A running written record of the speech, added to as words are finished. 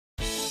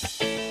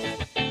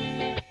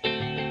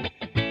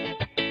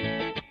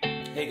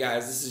Hey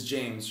guys, this is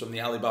James from the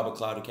Alibaba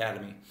Cloud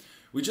Academy.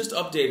 We just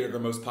updated our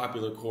most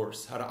popular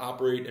course, How to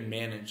Operate and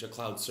Manage a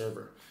Cloud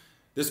Server.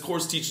 This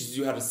course teaches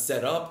you how to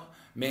set up,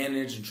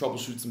 manage, and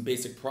troubleshoot some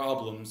basic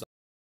problems.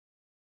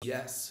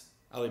 Yes,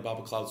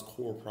 Alibaba Cloud's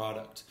core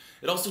product.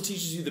 It also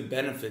teaches you the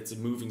benefits of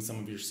moving some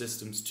of your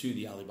systems to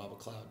the Alibaba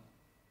Cloud.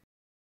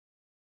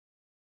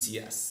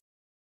 Yes,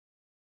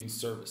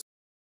 service.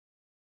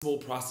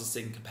 Flexible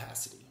processing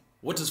capacity.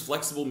 What does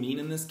flexible mean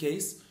in this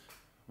case?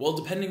 Well,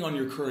 depending on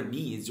your current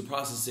needs, your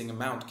processing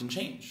amount can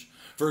change.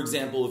 For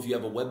example, if you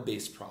have a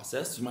web-based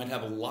process, you might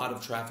have a lot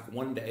of traffic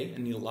one day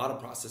and need a lot of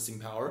processing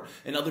power,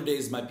 and other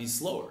days might be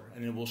slower,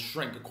 and it will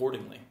shrink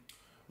accordingly.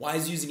 Why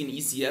is using an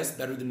ECS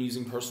better than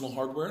using personal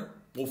hardware?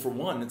 Well, for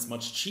one, it's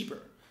much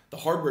cheaper. The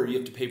hardware you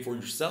have to pay for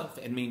yourself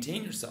and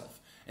maintain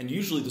yourself, and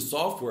usually the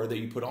software that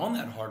you put on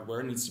that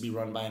hardware needs to be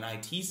run by an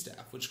IT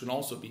staff, which can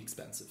also be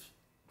expensive.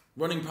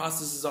 Running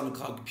processes on a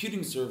cloud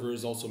computing server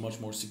is also much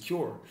more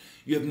secure.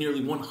 You have nearly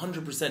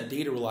 100%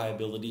 data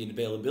reliability and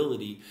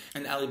availability,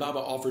 and Alibaba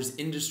offers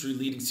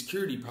industry-leading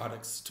security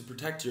products to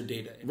protect your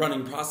data.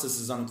 Running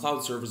processes on a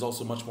cloud server is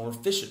also much more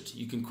efficient.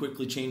 You can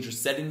quickly change your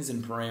settings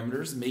and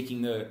parameters,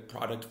 making the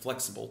product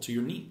flexible to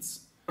your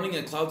needs. Running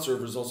a cloud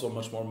server is also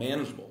much more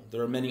manageable.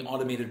 There are many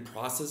automated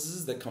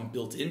processes that come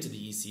built into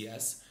the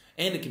ECS,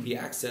 and it can be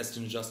accessed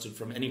and adjusted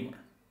from anywhere.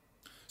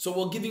 So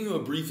while giving you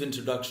a brief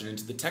introduction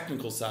into the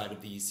technical side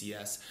of the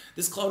ECS,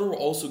 this clouder will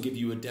also give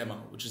you a demo,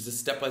 which is a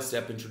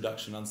step-by-step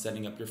introduction on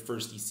setting up your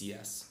first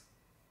ECS.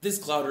 This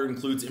clouder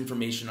includes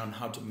information on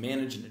how to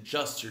manage and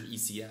adjust your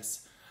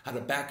ECS, how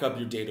to back up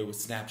your data with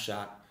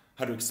Snapshot,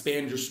 how to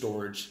expand your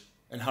storage,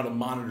 and how to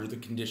monitor the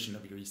condition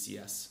of your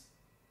ECS.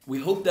 We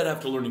hope that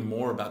after learning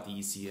more about the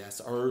ECS,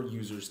 our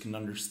users can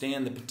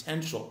understand the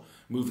potential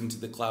moving to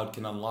the cloud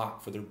can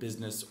unlock for their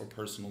business or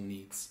personal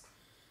needs.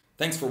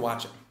 Thanks for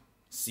watching.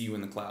 See you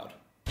in the cloud.